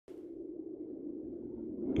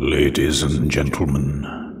Ladies and gentlemen,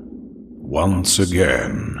 once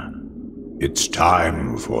again, it's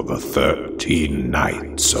time for the 13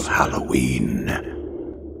 Nights of Halloween,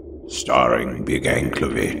 starring Big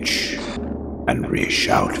Anklovich and Rish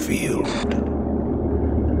Outfield.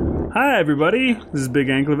 Hi everybody, this is Big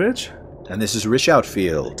Anklovich. And this is Rish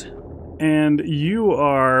Outfield. And you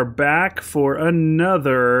are back for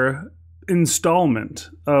another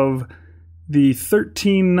installment of the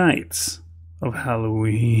 13 Nights of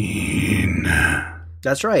Halloween.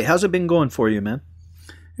 That's right. How's it been going for you, man?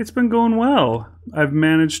 It's been going well. I've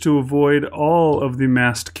managed to avoid all of the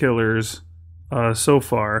masked killers so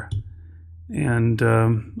far. And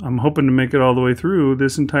I'm hoping to make it all the way through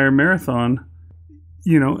this entire marathon.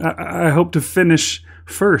 You know, I hope to finish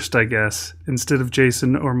first, I guess, instead of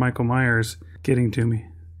Jason or Michael Myers getting to me.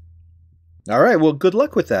 All right. Well, good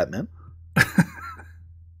luck with that, man.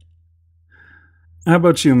 How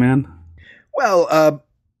about you, man? Well,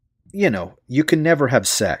 you can never have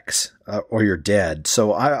sex or you're dead.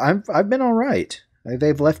 So I've been all right.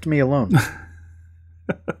 They've left me alone.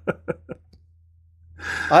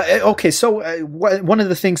 Okay, so one of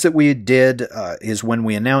the things that we did is when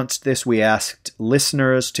we announced this, we asked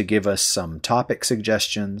listeners to give us some topic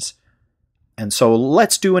suggestions. And so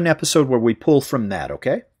let's do an episode where we pull from that,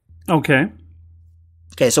 okay? Okay.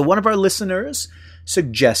 Okay, so one of our listeners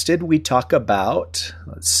suggested we talk about,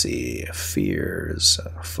 fears,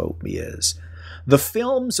 phobias, the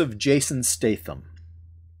films of Jason Statham.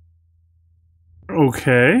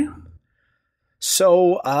 Okay.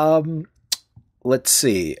 So, let's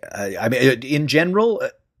see. I mean, in general,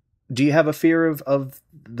 do you have a fear of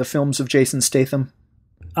the films of Jason Statham?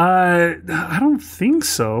 I don't think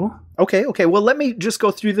so. Okay. Well, let me just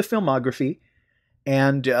go through the filmography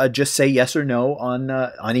and just say yes or no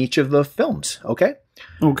on each of the films. Okay.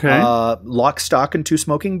 Okay. Lock, Stock, and Two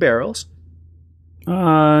Smoking Barrels.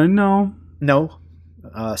 No. No.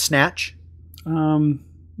 Snatch.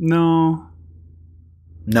 No.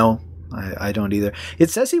 No. I don't either.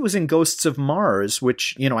 It says he was in Ghosts of Mars,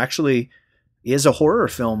 which, actually is a horror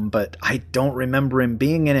film, but I don't remember him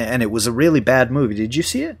being in it, and it was a really bad movie. Did you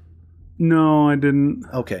see it? No, I didn't.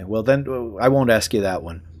 Okay, well then I won't ask you that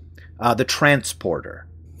one. The Transporter.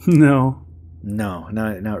 No. No,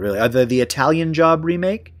 not really. The Italian Job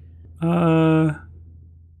remake? No.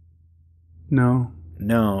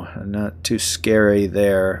 No, not too scary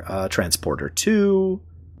there. Transporter 2.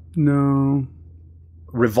 No.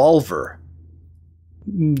 Revolver.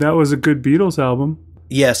 That was a good Beatles album.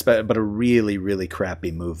 Yes, but a really, really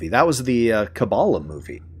crappy movie. That was the Kabbalah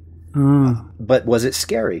movie. But was it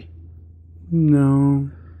scary? No.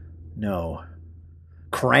 No.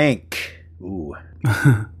 Crank. Ooh.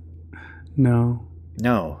 No.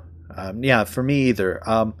 No. Yeah, for me either.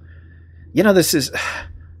 This is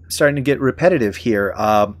starting to get repetitive here.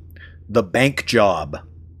 The Bank Job.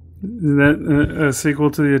 Is that a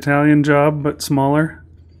sequel to the Italian Job, but smaller?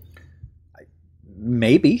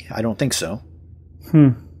 Maybe. I don't think so.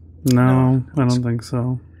 No, I don't think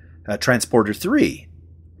so. Transporter 3.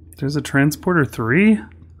 There's a Transporter 3?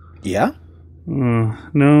 Yeah.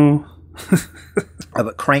 No.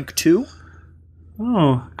 But Crank 2?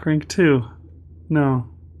 Oh, Crank 2. No.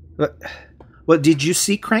 Well, did you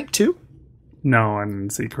see Crank 2? No, I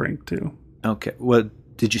didn't see Crank 2. Okay. Well,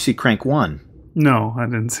 did you see Crank 1? No, I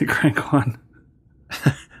didn't see Crank 1.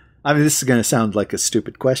 I mean, this is going to sound like a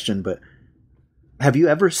stupid question, but have you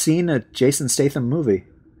ever seen a Jason Statham movie?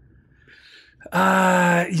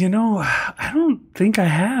 I don't think I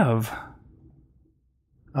have.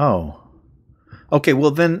 Oh. Okay,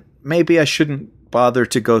 well then maybe I shouldn't bother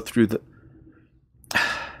to go through the...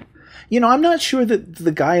 I'm not sure that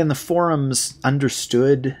the guy in the forums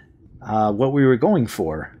understood what we were going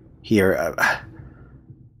for here.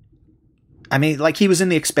 I mean, like, he was in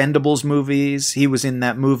the Expendables movies. He was in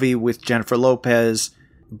that movie with Jennifer Lopez.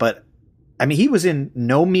 But, I mean, he was in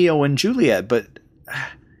Romeo and Juliet. But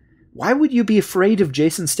why would you be afraid of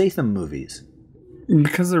Jason Statham movies?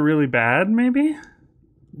 Because they're really bad, maybe?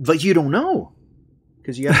 But you don't know.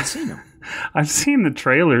 Because you haven't seen them. I've seen the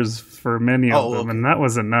trailers for many of them, okay. and that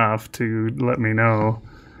was enough to let me know.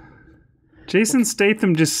 Jason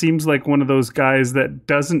Statham just seems like one of those guys that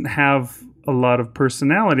doesn't have a lot of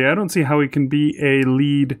personality. I don't see how he can be a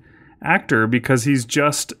lead actor because he's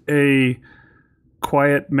just a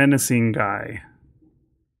quiet, menacing guy.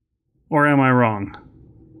 Or am I wrong?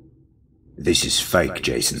 This is fake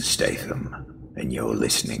Jason Statham, and you're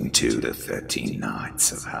listening to the 13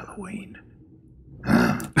 Nights of Halloween.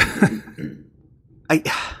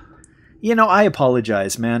 I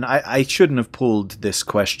apologize, man. I shouldn't have pulled this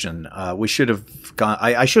question. I should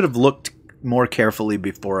have looked more carefully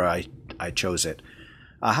before I chose it.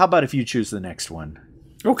 How about if you choose the next one?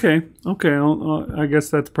 Okay. I guess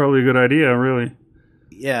that's probably a good idea, really.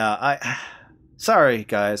 Yeah, sorry,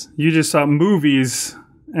 guys. You just saw movies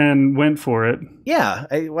and went for it. Yeah,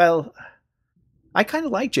 I kind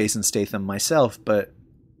of like Jason Statham myself, but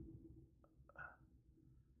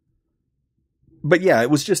yeah,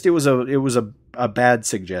 it was a bad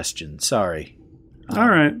suggestion. Sorry. All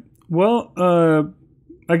right. Well,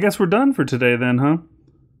 I guess we're done for today then, huh?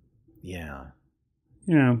 Yeah.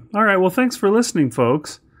 Yeah. All right. Well, thanks for listening,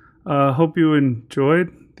 folks. Hope you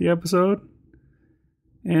enjoyed the episode.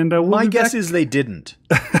 And my guess is they didn't.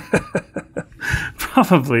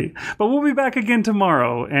 Probably. But we'll be back again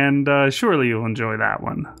tomorrow, and surely you'll enjoy that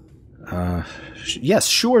one. Yes,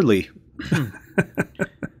 surely.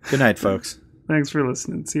 Good night, folks. Thanks for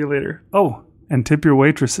listening. See you later. Oh, and tip your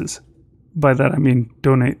waitresses. By that, I mean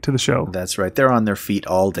donate to the show. That's right. They're on their feet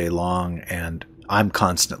all day long, and I'm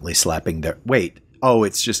constantly slapping their... Wait. Oh,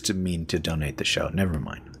 it's just to mean to donate the show. Never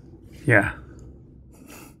mind. Yeah.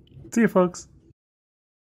 See you, folks.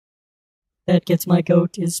 That Gets My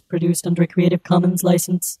Goat is produced under a Creative Commons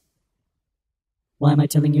license. Why am I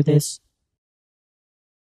telling you this?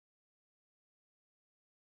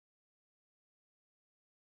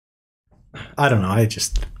 I don't know.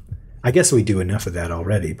 I guess we do enough of that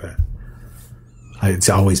already, but it's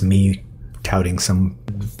always me touting some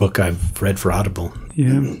book I've read for Audible.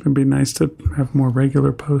 Yeah, it'd be nice to have more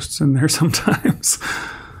regular posts in there sometimes.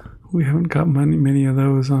 We haven't got many of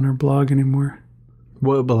those on our blog anymore.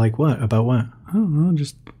 What? But like what? About what? I don't know.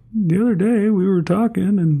 Just the other day we were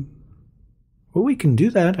talking and... Well, we can do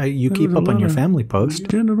that. You keep up on your family post.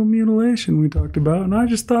 Genital mutilation we talked about, and I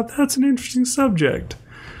just thought that's an interesting subject.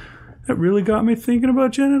 That really got me thinking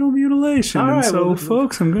about genital mutilation. All right,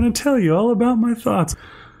 folks, I'm going to tell you all about my thoughts.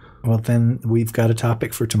 Well, then we've got a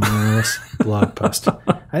topic for tomorrow's blog post.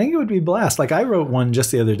 I think it would be a blast. Like I wrote one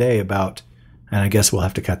just the other day about, and I guess we'll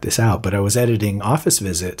have to cut this out, but I was editing Office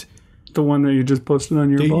Visit. The one that you just posted on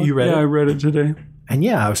your blog? You read it? Yeah, I read it today. And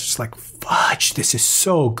yeah, I was just like, fudge, this is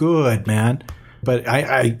so good, man. But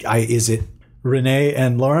is it Renee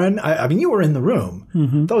and Lauren? I mean, you were in the room.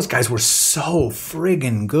 Mm-hmm. Those guys were so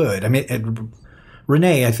friggin' good. I mean,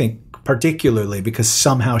 Renee, I think, particularly because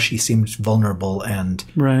somehow she seems vulnerable and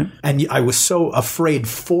I was so afraid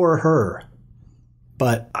for her.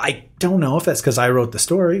 But I don't know if that's because I wrote the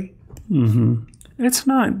story. Mm-hmm. It's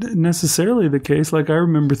not necessarily the case. Like I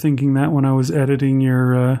remember thinking that when I was editing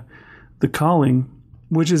your The Calling,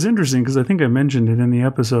 which is interesting because I think I mentioned it in the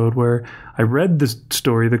episode where I read the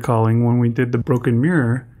story The Calling when we did The Broken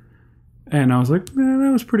Mirror, and I was like, that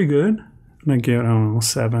was pretty good. And I gave it, I don't know,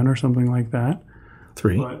 7 or something like that.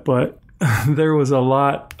 3. But there was a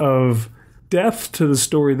lot of depth to the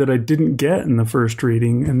story that I didn't get in the first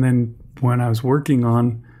reading. And then when I was working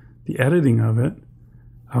on the editing of it,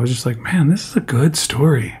 I was just like, man, this is a good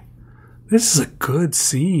story. This is a good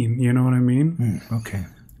scene. You know what I mean? Okay.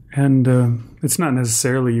 And it's not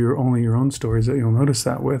necessarily only your own stories that you'll notice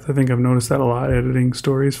that with. I think I've noticed that a lot editing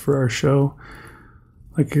stories for our show.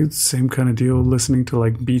 Like it's the same kind of deal listening to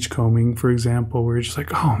like Beachcombing, for example, where you're just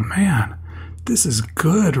like, oh man, this is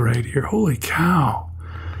good right here. Holy cow.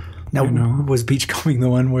 Now, was Beachcombing the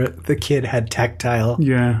one where the kid had tactile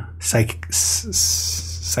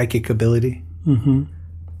psychic ability? Mm-hmm.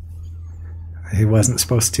 He wasn't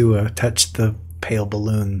supposed to touch the pale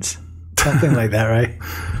balloons. Something like that, right?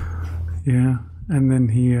 Yeah. And then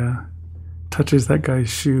he touches that guy's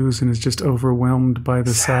shoes and is just overwhelmed by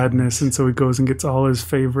the sadness. And so he goes and gets all his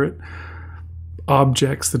favorite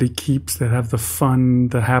objects that he keeps that have the fun,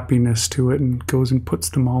 the happiness to it, and goes and puts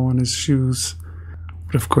them all on his shoes.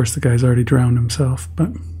 But of course, the guy's already drowned himself.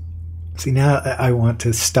 But see, now I want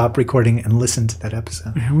to stop recording and listen to that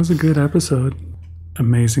episode. It was a good episode.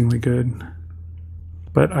 Amazingly good.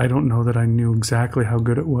 But I don't know that I knew exactly how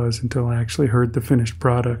good it was until I actually heard the finished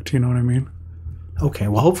product. You know what I mean? Okay.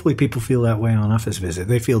 Well, hopefully people feel that way on Office Visit.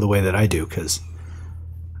 They feel the way that I do because,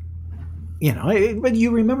 but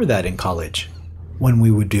you remember that in college when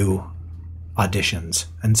we would do auditions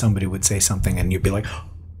and somebody would say something and you'd be like,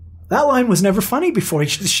 that line was never funny before.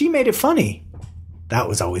 She made it funny. That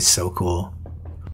was always so cool.